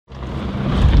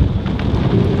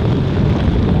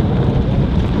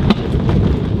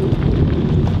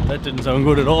doesn't sound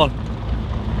good at all.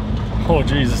 Oh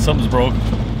Jesus, something's broke.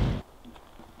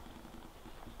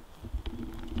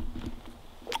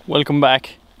 Welcome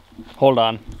back. Hold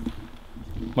on.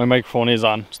 My microphone is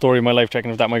on. Story of my life,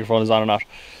 checking if that microphone is on or not.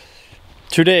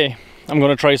 Today, I'm going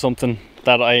to try something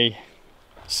that I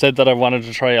said that I wanted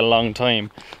to try a long time.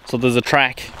 So there's a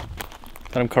track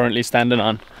that I'm currently standing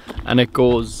on, and it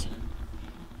goes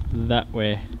that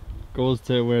way. Goes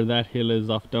to where that hill is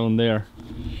off down there.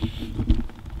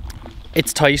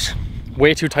 It's tight.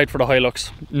 Way too tight for the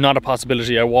Hilux. Not a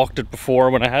possibility. I walked it before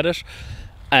when I had it,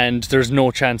 and there's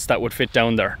no chance that would fit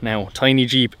down there. Now, Tiny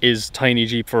Jeep is Tiny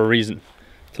Jeep for a reason.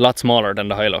 It's a lot smaller than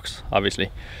the Hilux, obviously.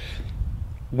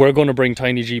 We're going to bring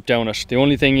Tiny Jeep down it. The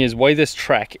only thing is, why this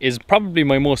track is probably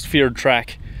my most feared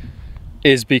track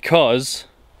is because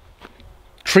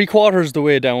 3/4 the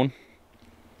way down,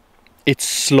 it's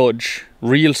sludge.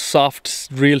 Real soft,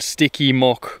 real sticky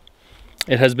muck.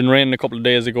 It has been raining a couple of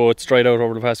days ago. It's dried out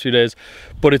over the past few days,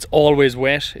 but it's always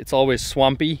wet. It's always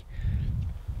swampy.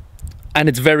 And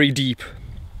it's very deep,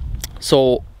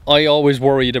 so I always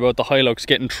worried about the Hilux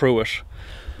getting through it,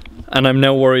 and I'm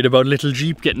now worried about little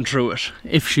Jeep getting through it,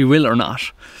 if she will or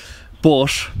not.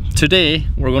 But today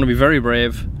we're going to be very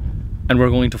brave, and we're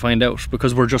going to find out,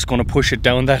 because we're just going to push it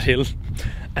down that hill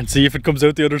and see if it comes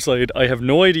out the other side. I have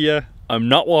no idea. I'm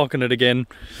not walking it again.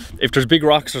 If there's big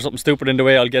rocks or something stupid in the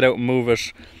way, I'll get out and move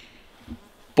it.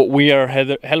 But we are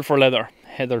hell for leather.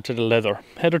 Heather to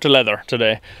leather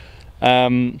today.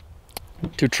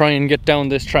 To try and get down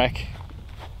this track.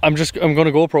 I'm going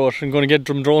to GoPro it. I'm going to get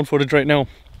some drone footage right now,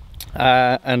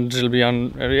 and it'll be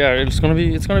on. Yeah, it's going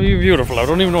to be beautiful. I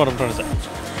don't even know what I'm trying to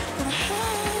say.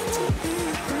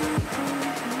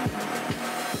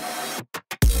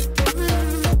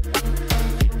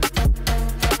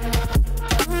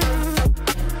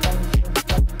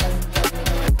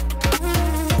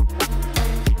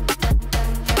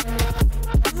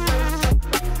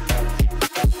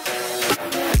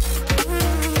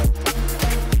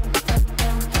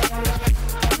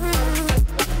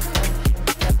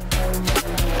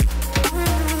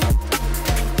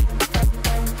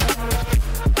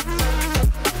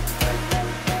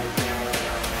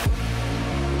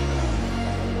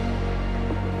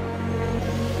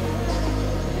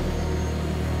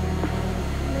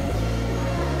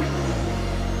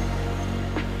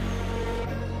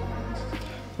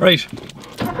 Right.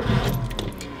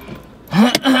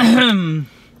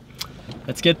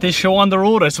 Let's get this show on the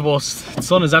road, I suppose. The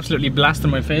sun is absolutely blasting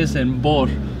my face in, but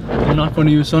I'm not going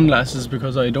to use sunglasses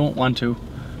because I don't want to.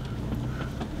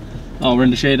 Oh, we're in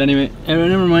the shade anyway.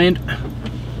 Never mind.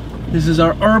 This is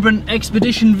our urban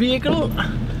expedition vehicle.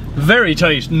 Very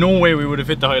tight. No way we would have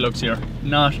fit the Hilux here.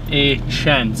 Not a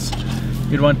chance.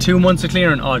 You'd want 2 months of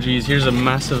clearing. Oh geez, here's a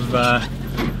massive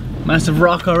massive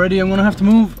rock already I'm going to have to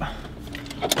move.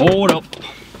 Hold up.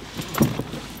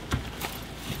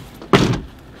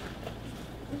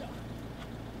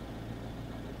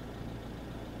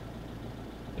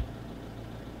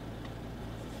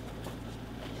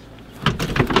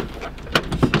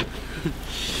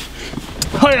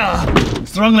 Hiya!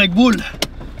 Strong like wool.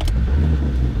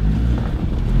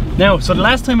 Now, so the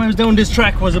last time I was down this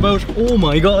track was about, oh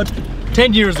my god,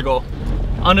 10 years ago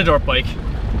on a dirt bike.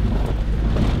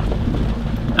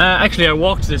 Actually, I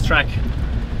walked this track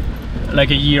like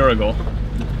a year ago,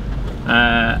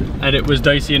 and it was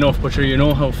dicey enough, but sure, you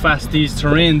know how fast these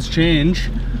terrains change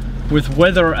with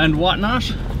weather and whatnot.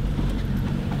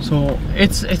 So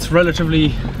it's relatively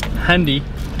handy.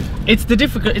 It's the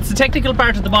technical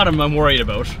part at the bottom I'm worried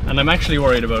about, and I'm actually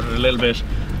worried about it a little bit.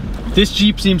 This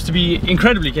Jeep seems to be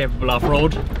incredibly capable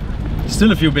off-road.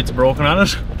 Still a few bits broken on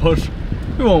it, but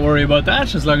we won't worry about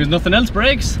that as long as nothing else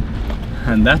breaks.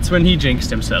 And that's when he jinxed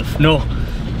himself. No.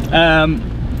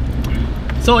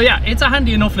 So yeah, it's a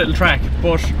handy enough little track,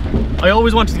 but I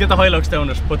always wanted to get the Hilux down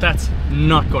it, but that's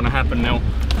not going to happen now.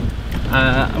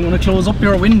 I'm going to close up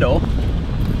your window.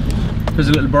 There's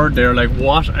a little bird there, like,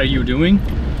 what are you doing?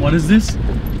 What is this?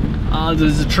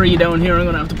 There's a tree down here I'm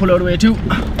going to have to pull out of the way too.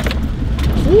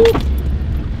 Woo.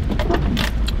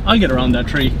 I'll get around that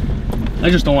tree. I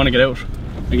just don't want to get out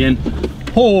again.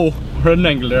 Oh, we're at an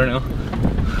angle there now.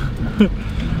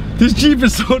 This Jeep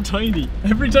is so tiny.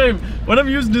 Every time, when I'm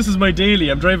using this as my daily,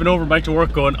 I'm driving over and back to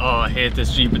work going, oh, I hate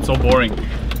this Jeep, it's so boring.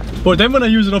 But then when I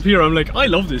use it up here, I'm like, I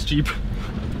love this Jeep.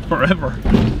 Forever.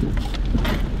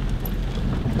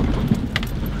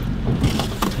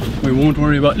 We won't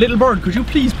worry about... Little bird, could you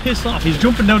please piss off? He's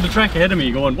jumping down the track ahead of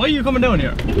me going, why are you coming down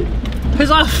here? Piss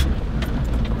off!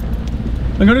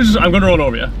 I'm gonna roll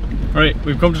over you. Alright,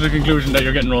 we've come to the conclusion that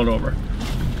you're getting rolled over.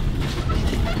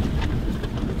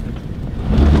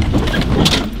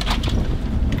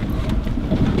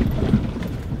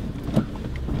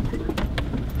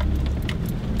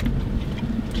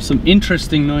 some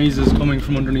interesting noises coming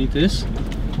from underneath this.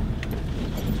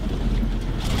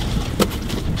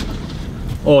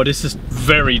 Oh, this is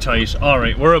very tight.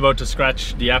 Alright, we're about to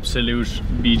scratch the absolute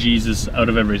bejesus out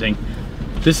of everything.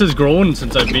 This has grown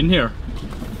since I've been here.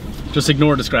 Just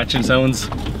ignore the scratching sounds.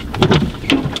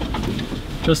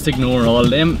 Just ignore all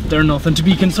them. They're nothing to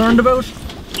be concerned about.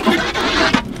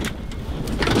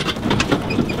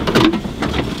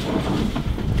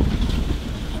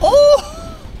 Oh!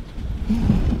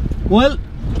 Well,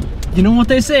 you know what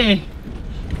they say.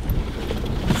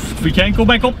 We can't go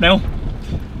back up now.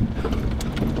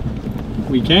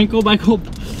 We can't go back up.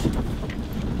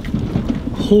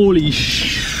 Holy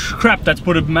crap, that's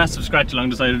put a massive scratch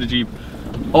along the side of the Jeep.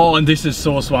 Oh, and this is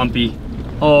so swampy.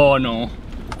 Oh no.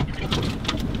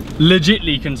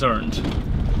 Legitly concerned.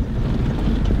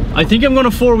 I think I'm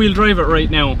gonna four-wheel drive it right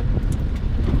now.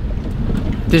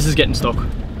 This is getting stuck.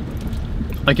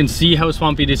 I can see how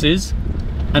swampy this is,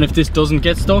 and if this doesn't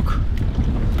get stuck,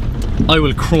 I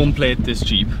will chrome plate this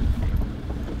Jeep.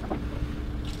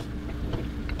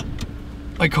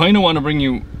 I kind of want to bring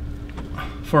you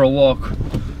for a walk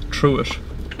through it.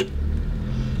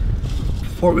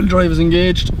 Four-wheel drive is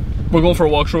engaged. We're going for a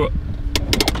walk through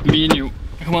it. Me and you.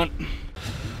 Come on.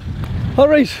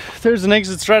 Alright, there's an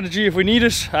exit strategy if we need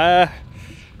it.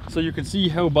 So you can see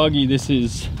how boggy this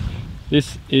is.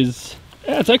 This is...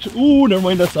 Yeah, it's actually... Ooh, never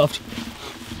mind, that's soft.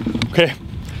 Okay.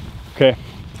 Okay.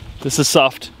 This is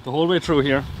soft the whole way through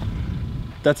here.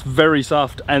 That's very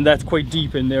soft, and that's quite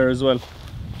deep in there as well.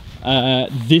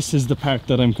 This is the part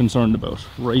that I'm concerned about,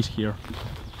 right here,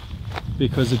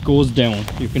 because it goes down.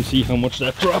 You can see how much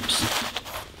that drops,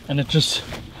 and it's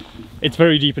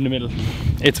very deep in the middle.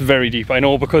 It's very deep, I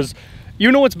know, because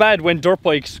you know it's bad when dirt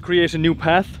bikes create a new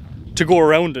path to go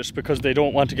around it because they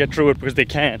don't want to get through it because they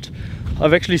can't.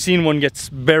 I've actually seen one gets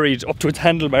buried up to its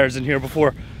handlebars in here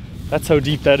before. That's how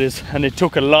deep that is, and it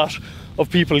took a lot of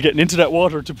people getting into that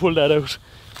water to pull that out.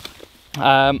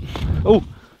 Oh,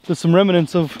 there's some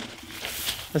remnants of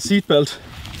a seatbelt.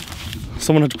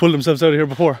 Someone had to pull themselves out of here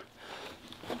before.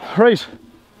 Right,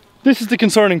 this is the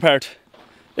concerning part.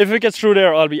 If it gets through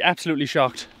there, I'll be absolutely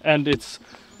shocked. And it's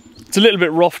a little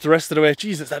bit rough the rest of the way.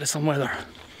 Jesus, that is some weather.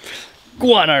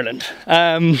 Go on, Ireland.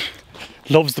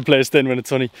 Loves the place then when it's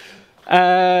sunny.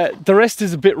 The rest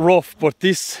is a bit rough, but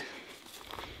this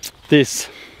is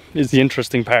the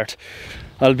interesting part.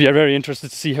 I'll be very interested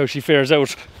to see how she fares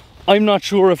out. I'm not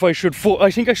sure if I should,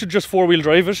 I think I should just four-wheel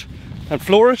drive it and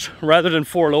floor it rather than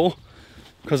four low,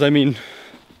 because I mean,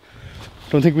 I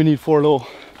don't think we need four low.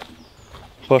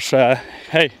 But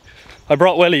hey, I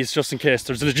brought wellies just in case.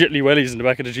 There's legitimately wellies in the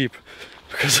back of the Jeep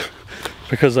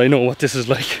because I know what this is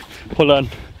like. Hold on.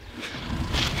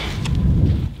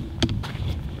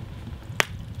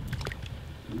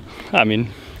 I mean,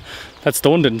 that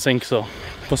stone didn't sink, so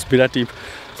it must be that deep.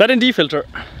 Is that ND filter?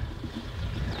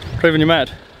 Driving you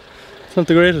mad. It's not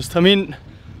the greatest. I mean,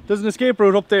 there's an escape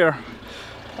route up there.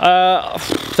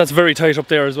 That's very tight up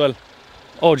there as well.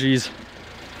 Oh geez.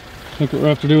 Look what we're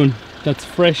after doing. That's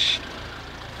fresh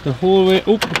the whole way.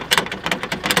 Oh,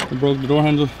 I broke the door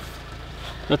handle.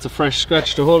 That's a fresh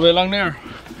scratch the whole way along there.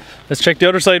 Let's check the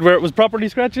other side where it was properly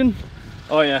scratching.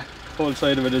 Oh yeah, the whole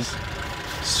side of it is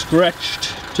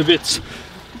scratched to bits.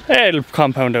 It'll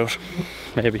compound out,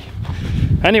 maybe.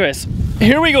 Anyways,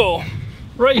 here we go.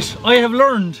 Right, I have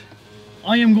learned.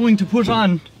 I am going to put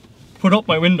up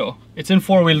my window. It's in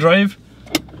four-wheel drive.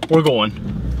 We're going.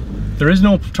 There is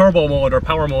no turbo mode or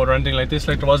power mode or anything like this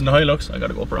like there was in the Hilux. I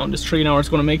gotta go up around this tree now or it's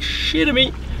gonna make shit of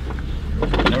me.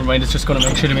 Never mind, it's just gonna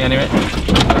make shit of me anyway.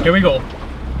 Here we go.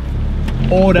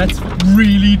 Oh, that's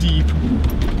really deep.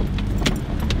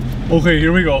 Okay,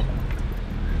 here we go.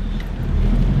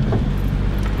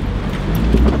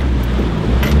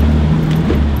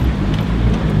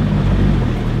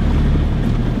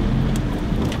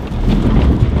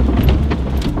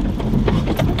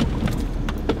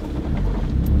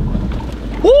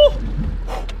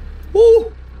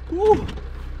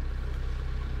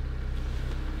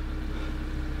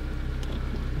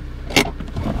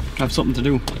 I have something to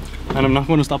do, and I'm not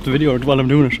going to stop the video while I'm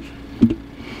doing it.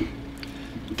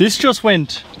 This just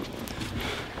went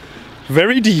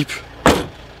very deep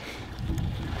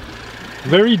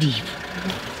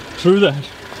through that.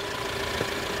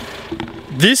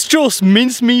 This just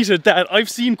mincemeated that. I've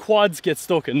seen quads get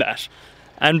stuck in that,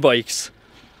 and bikes.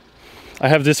 I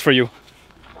have this for you.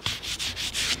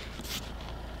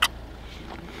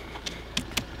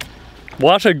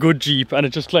 What a good Jeep, and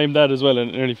it just climbed that as well, and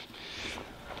it nearly...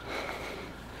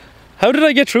 How did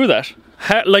I get through that?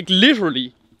 Like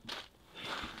literally.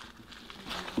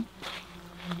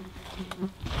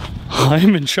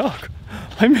 I'm in shock.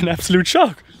 I'm in absolute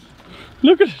shock.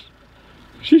 Look at it.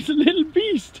 She's a little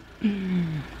beast.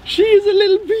 She is a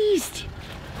little beast.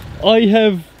 I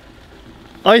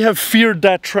have feared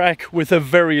that track with a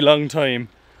very long time.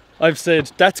 I've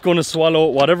said that's going to swallow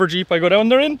whatever Jeep I go down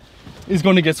there in is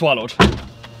going to get swallowed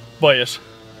by it.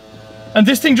 And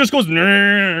this thing just goes through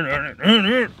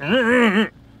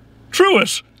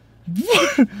it.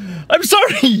 I'm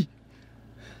sorry.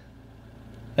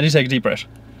 I need to take a deep breath.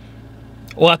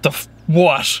 What the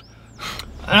what?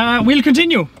 We'll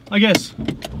continue, I guess.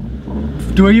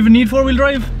 Do I even need four-wheel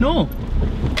drive? No.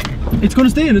 It's gonna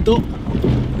stay in it though.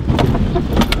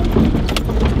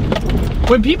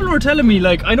 When people were telling me,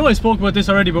 like, I know I spoke about this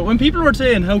already, but when people were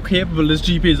saying how capable this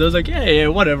Jeep is, I was like, yeah,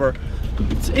 whatever.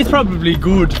 It's probably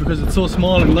good because it's so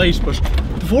small and light, but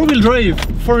the four-wheel drive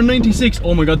for a 96,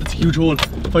 oh my god, that's a huge hole.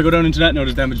 If I go down into that now,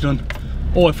 there's damage done.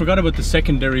 Oh, I forgot about the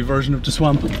secondary version of the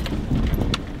swamp.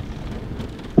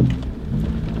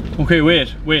 Okay,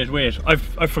 wait. I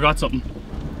forgot something.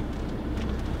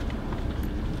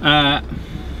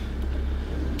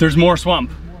 There's more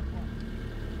swamp.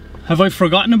 Have I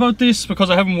forgotten about this because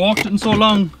I haven't walked it in so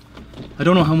long? I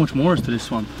don't know how much more is to this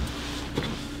swamp.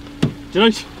 Did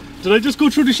I just go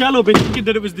through the shallow bit thinking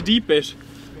that it was the deep bit?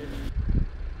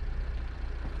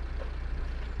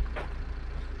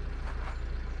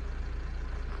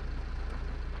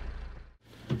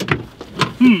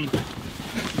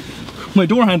 My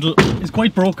door handle is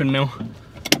quite broken now,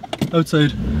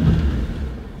 outside.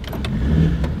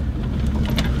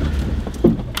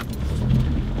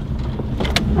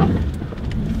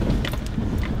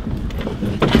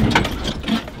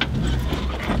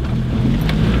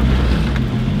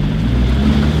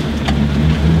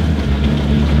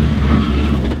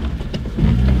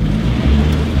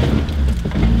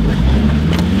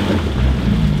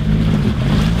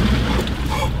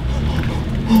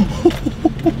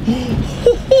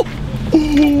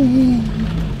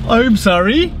 I'm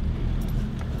sorry.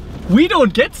 We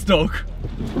don't get stuck.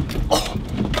 Oh,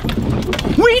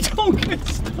 we don't get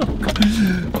stuck.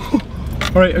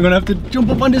 Alright, I'm gonna have to jump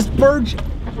up on this verge.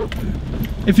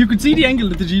 If you could see the angle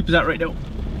that the Jeep is at right now.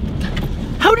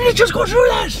 How did it just go through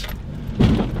that?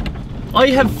 I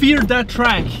have feared that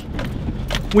track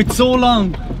with so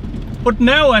long, but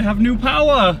now I have new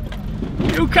power.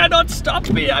 You cannot stop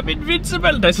me, I'm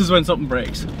invincible. This is when something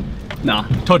breaks. Nah,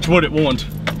 touch wood, it won't.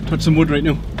 Touch some wood right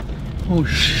now. Oh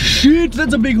shit,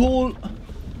 that's a big hole.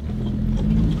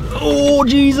 Oh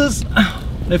Jesus.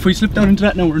 If we slip down into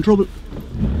that now, we're in trouble.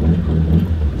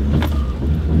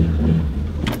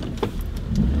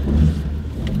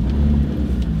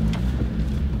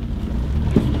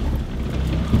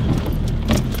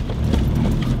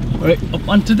 Alright, up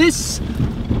onto this.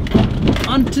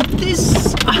 Onto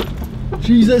this. Ah,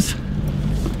 Jesus.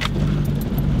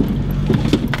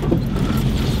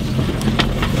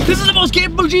 This is the most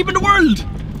capable Jeep in the world!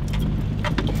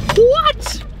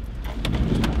 What?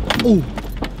 Oh.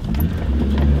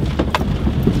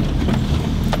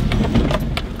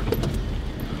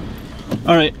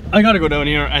 Alright, I gotta go down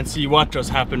here and see what just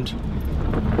happened.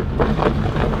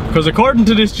 Because according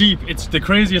to this Jeep, it's the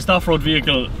craziest off-road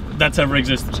vehicle that's ever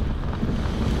existed.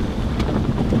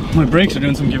 My brakes are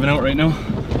doing some giving out right now.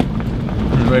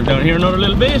 I'll drive down here another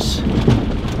little bit.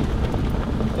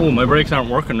 Oh, my brakes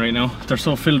aren't working right now. They're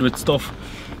so filled with stuff.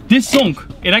 This sunk.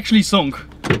 It actually sunk.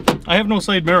 I have no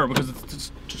side mirror because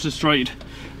it's destroyed.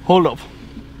 Hold up.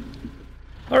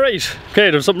 Alright.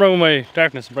 Okay, there's something wrong with my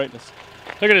darkness and brightness.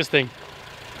 Look at this thing.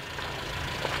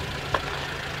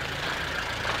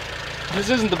 This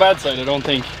isn't the bad side, I don't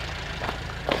think.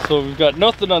 So we've got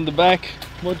nothing on the back.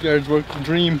 Mudguards work the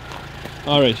dream.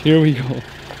 Alright, here we go.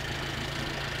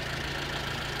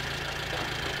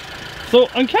 So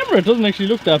on camera it doesn't actually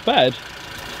look that bad,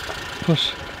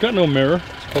 but got no mirror,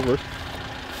 it's covered.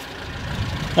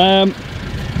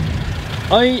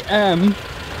 I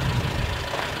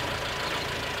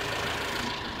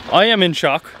am in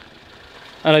shock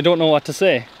and I don't know what to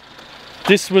say.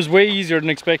 This was way easier than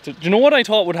expected. Do you know what I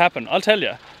thought would happen? I'll tell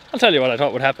you what I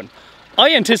thought would happen.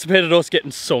 I anticipated us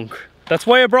getting sunk. That's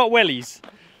why I brought wellies.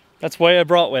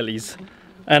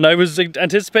 And I was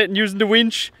anticipating using the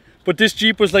winch. But this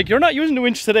Jeep was like, you're not using the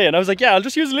winch today. And I was like, yeah, I'll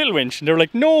just use a little winch. And they were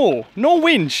like, no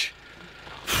winch.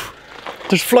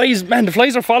 There's flies, man, the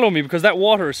flies are following me because that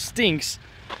water stinks.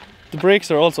 The brakes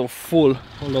are also full.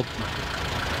 Hold up.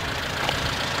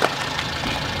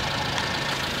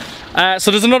 So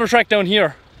there's another track down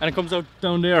here and it comes out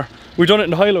down there. We've done it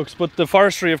in the Hilux, but the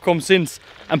forestry have come since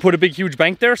and put a big huge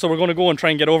bank there. So we're going to go and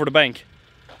try and get over the bank.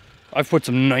 I've put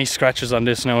some nice scratches on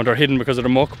this now. They're hidden because of the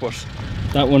muck, but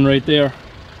that one right there.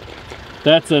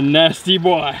 That's a nasty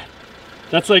boy.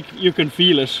 That's like, you can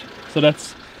feel it. So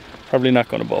that's Probably not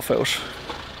going to buff out.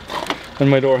 And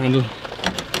my door handle.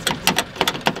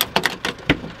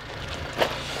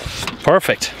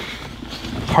 Perfect.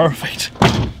 Perfect.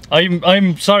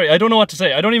 I'm sorry, I don't know what to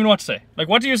say. I don't even know what to say. Like,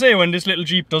 what do you say when this little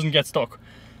Jeep doesn't get stuck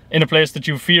in a place that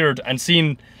you've feared and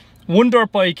seen one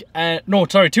dirt bike, no,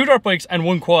 sorry, 2 dirt bikes and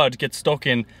 1 quad get stuck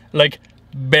in, like,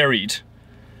 buried.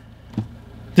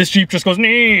 This Jeep just goes,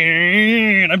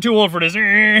 I'm too old for this.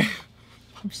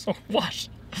 I'm so, what?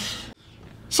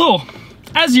 So,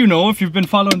 as you know, if you've been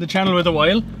following the channel with a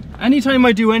while, anytime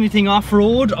I do anything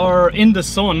off-road or in the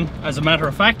sun, as a matter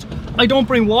of fact, I don't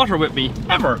bring water with me,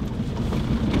 ever.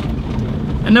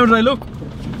 And now that I look,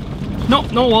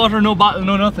 no water, no bottle,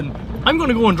 no nothing. I'm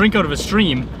gonna go and drink out of a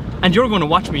stream, and you're gonna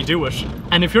watch me do it.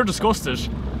 And if you're disgusted,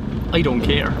 I don't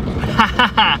care.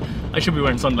 I should be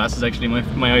wearing sunglasses actually,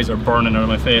 my eyes are burning out of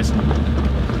my face.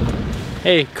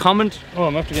 Hey, comment, oh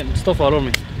I'm after getting stuff all over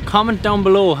me. Comment down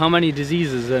below how many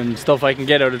diseases and stuff I can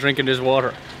get out of drinking this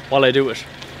water while I do it.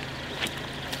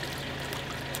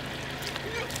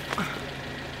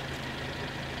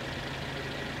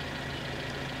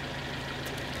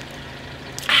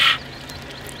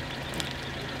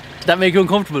 Did that make you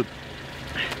uncomfortable?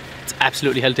 It's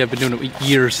absolutely healthy. I've been doing it for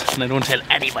years and I don't tell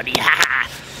anybody.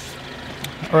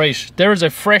 Alright, there is a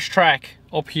fresh track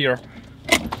up here.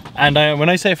 And when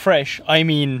I say fresh, I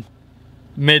mean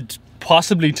mid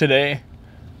possibly today.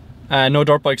 No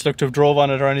dirt bikes look to have drove on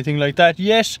it or anything like that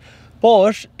yet.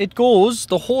 But it goes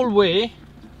the whole way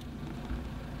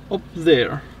up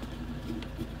there.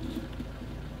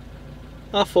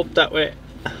 Off up that way.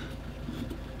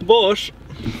 But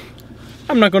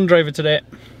I'm not going to drive it today.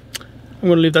 I'm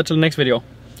going to leave that till the next video.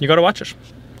 You got to watch it. You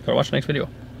got to watch the next video.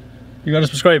 You got to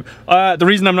subscribe. The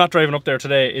reason I'm not driving up there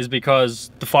today is because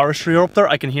the forestry are up there.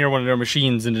 I can hear one of their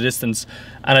machines in the distance,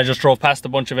 and I just drove past a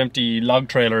bunch of empty log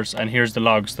trailers, and here's the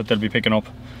logs that they'll be picking up.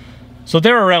 So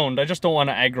they're around. I just don't want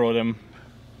to aggro them.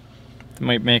 It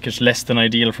might make it less than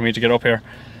ideal for me to get up here.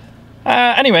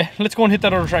 Anyway, let's go and hit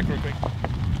that other track real quick.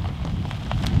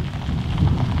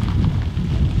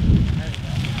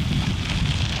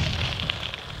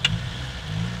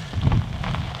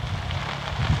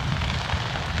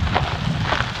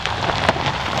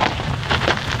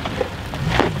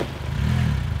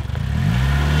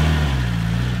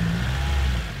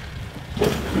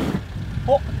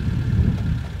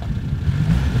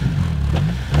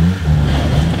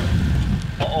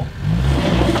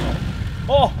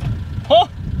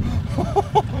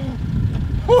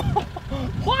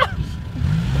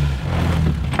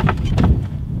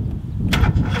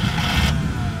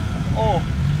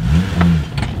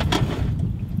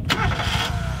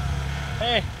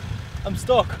 Hey, I'm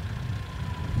stuck.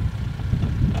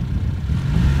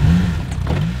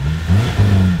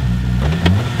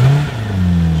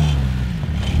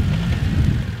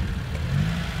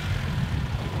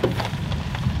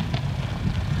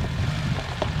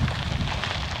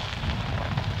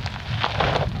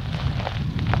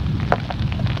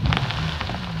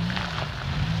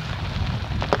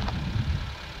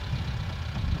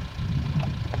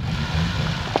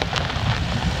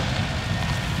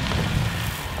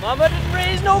 Mama didn't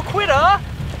raise no quitter.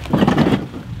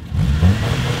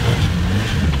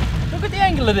 Look at the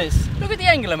angle of this. Look at the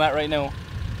angle I'm at right now.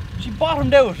 She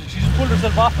bottomed out and she just pulled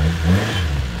herself off it.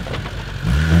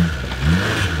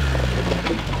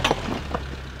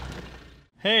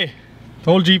 Hey,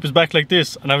 the whole Jeep is back like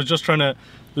this and I was just trying to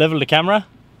level the camera,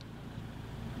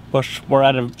 but we're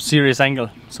at a serious angle,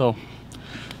 so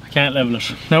I can't level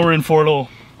it. Now we're in 4 low.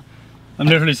 I'm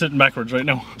literally sitting backwards right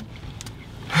now.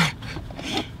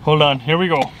 Hold on, here we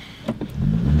go.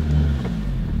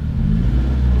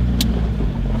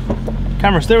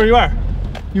 Camera, stay where you are.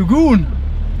 You goon!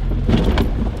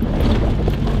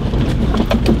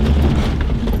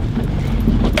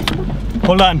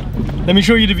 Hold on, let me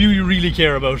show you the view you really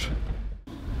care about.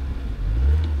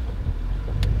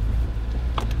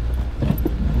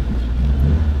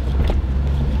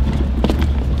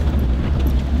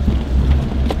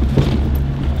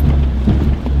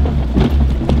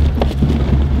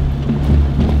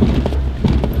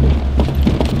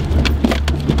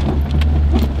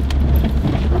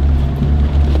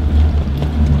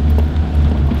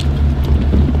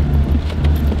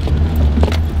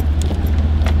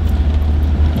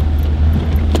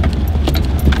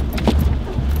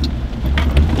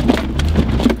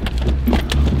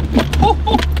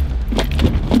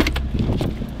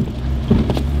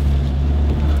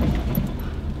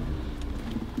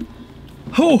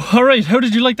 Oh, alright, how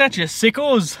did you like that, you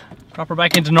sickos? Drop her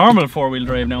back into normal 4-wheel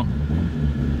drive now.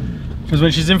 Because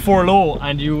when she's in 4 low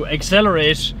and you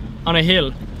accelerate on a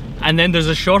hill and then there's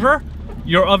a shutter,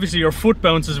 obviously your foot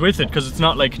bounces with it because it's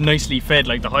not like nicely fed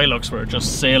like the Hilux where it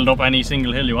just sailed up any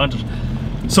single hill you wanted.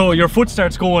 So your foot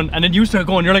starts going and then you start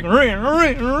going, you're like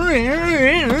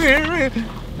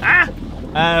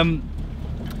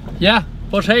yeah,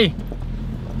 but hey,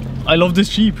 I love this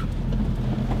Jeep.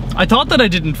 I thought that I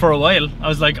didn't for a while. I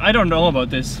was like, I don't know about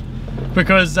this.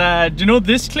 Because, do you know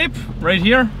this clip right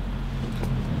here?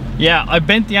 Yeah, I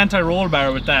bent the anti-roll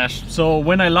bar with that. So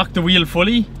when I lock the wheel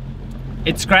fully,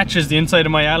 it scratches the inside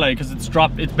of my alloy because it's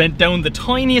bent down the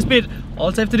tiniest bit.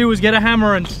 All I have to do is get a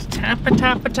hammer and tap it.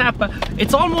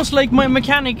 It's almost like my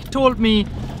mechanic told me,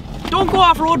 don't go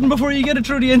off-roading before you get it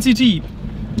through the NCT.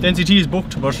 The NCT is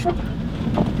booked, but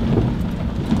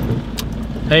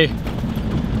hey,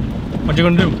 what you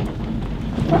gonna do?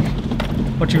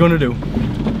 What you gonna do?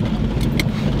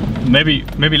 Maybe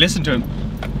listen to him.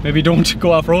 Maybe don't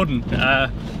go off-roading.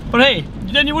 But hey,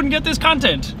 then you wouldn't get this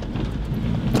content.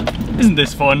 Isn't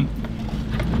this fun?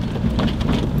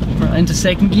 We're into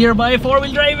second gear by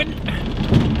four-wheel driving.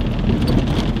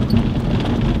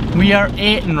 We are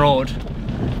Ayton Road.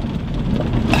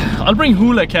 I'll bring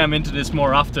Hula Cam into this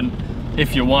more often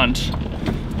if you want.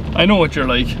 I know what you're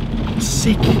like.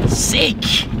 Sick.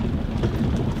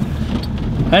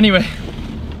 Anyway,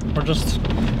 we're just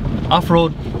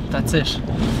off-road, that's it.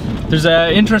 There's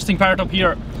an interesting part up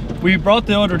here. We brought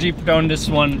the other Jeep down this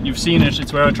one, you've seen it,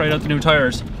 it's where I tried out the new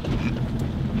tyres.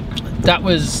 That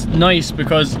was nice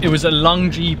because it was a long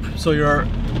Jeep, so your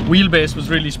wheelbase was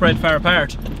really spread far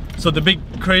apart. So the big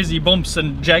crazy bumps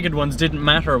and jagged ones didn't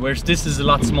matter, whereas this is a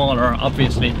lot smaller,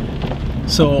 obviously.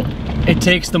 So it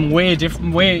takes them way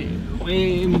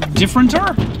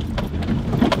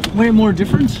more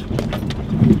different.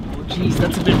 Oh geez,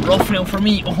 that's a bit rough now for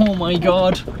me. Oh my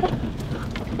god.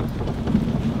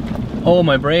 Oh,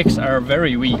 my brakes are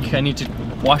very weak. I need to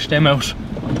wash them out.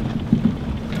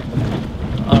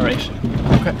 Alright.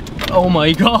 Okay. Oh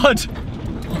my god.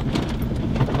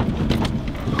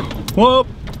 Whoa.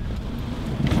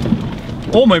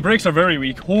 Oh, my brakes are very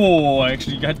weak. Oh, I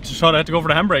actually thought I had to go for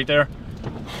the handbrake there.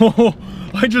 Oh,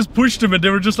 I just pushed them and they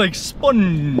were just like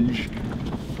sponge.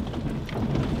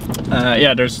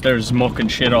 Yeah, there's muck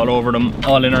and shit all over them,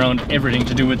 all in around everything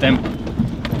to do with them.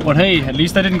 But hey, at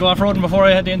least I didn't go off-roading before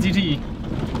I had the NCT.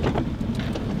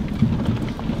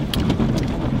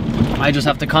 I just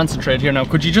have to concentrate here now.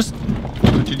 Could you just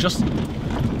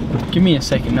give me a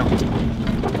second now?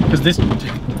 Because this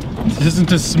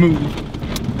isn't as smooth.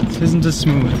 This isn't as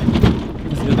smooth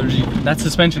as the other Jeep. That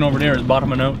suspension over there is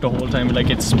bottoming out the whole time. Like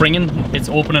it's springing, it's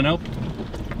opening up.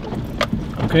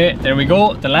 Okay, there we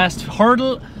go. The last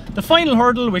hurdle. The final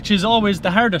hurdle, which is always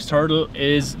the hardest hurdle,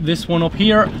 is this one up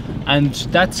here, and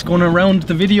that's gonna round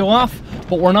the video off,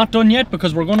 but we're not done yet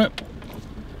because we're gonna...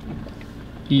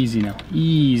 Easy now,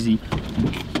 easy.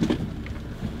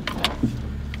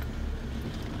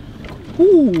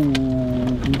 Ooh.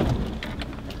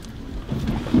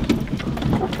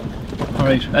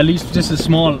 Alright, at least this is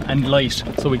small and light,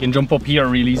 so we can jump up here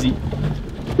real easy.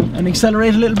 And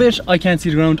accelerate a little bit. I can't see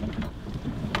the ground.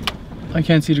 I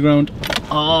can't see the ground.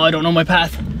 Oh, I don't know my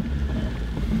path.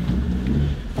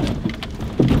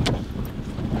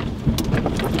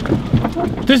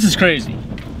 This is crazy.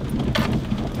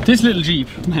 This little Jeep,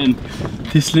 man.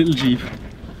 This little Jeep.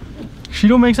 She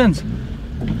don't make sense.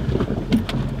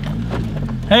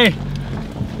 Hey.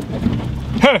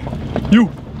 Hey, you.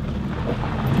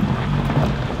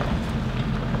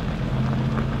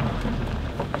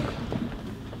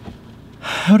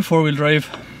 How to four-wheel drive.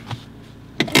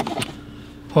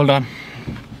 Hold on.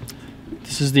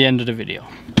 This is the end of the video.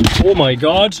 Oh my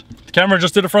god. The camera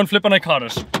just did a front flip and I caught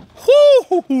it.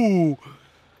 Woo-hoo-hoo.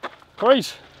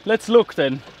 Right, let's look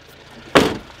then.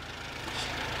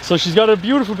 So she's got a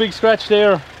beautiful big scratch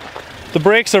there. The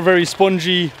brakes are very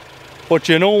spongy, but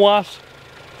you know what?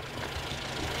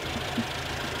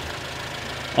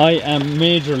 I am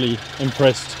majorly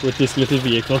impressed with this little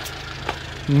vehicle.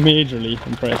 Majorly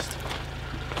impressed.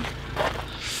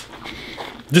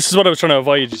 This is what I was trying to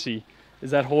avoid, you see,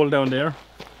 is that hole down there.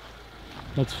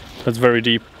 That's very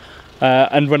deep.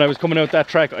 And when I was coming out that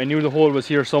track, I knew the hole was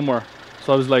here somewhere.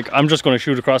 So I was like, I'm just going to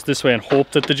shoot across this way and hope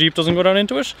that the Jeep doesn't go down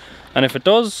into it. And if it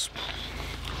does,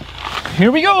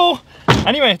 here we go.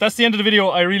 Anyway, that's the end of the video.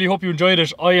 I really hope you enjoyed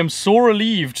it. I am so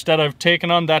relieved that I've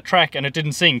taken on that track and it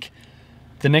didn't sink.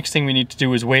 The next thing we need to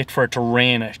do is wait for it to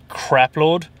rain a crap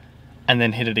load and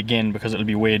then hit it again because it'll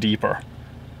be way deeper.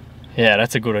 Yeah,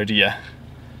 that's a good idea.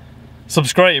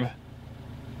 Subscribe,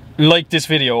 like this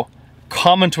video,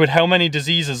 comment with how many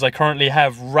diseases I currently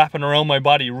have wrapping around my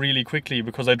body really quickly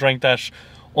because I drank that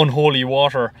unholy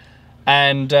water.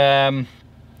 And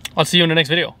I'll see you in the next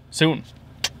video soon.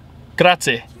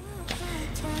 Grazie.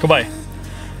 Goodbye.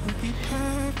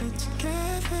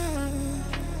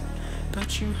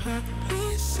 But you hurt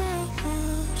me so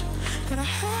much that I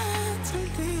had to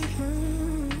leave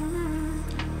you.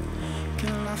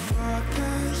 Girl, I thought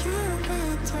that you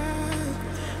and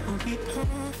I would be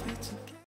perfect together.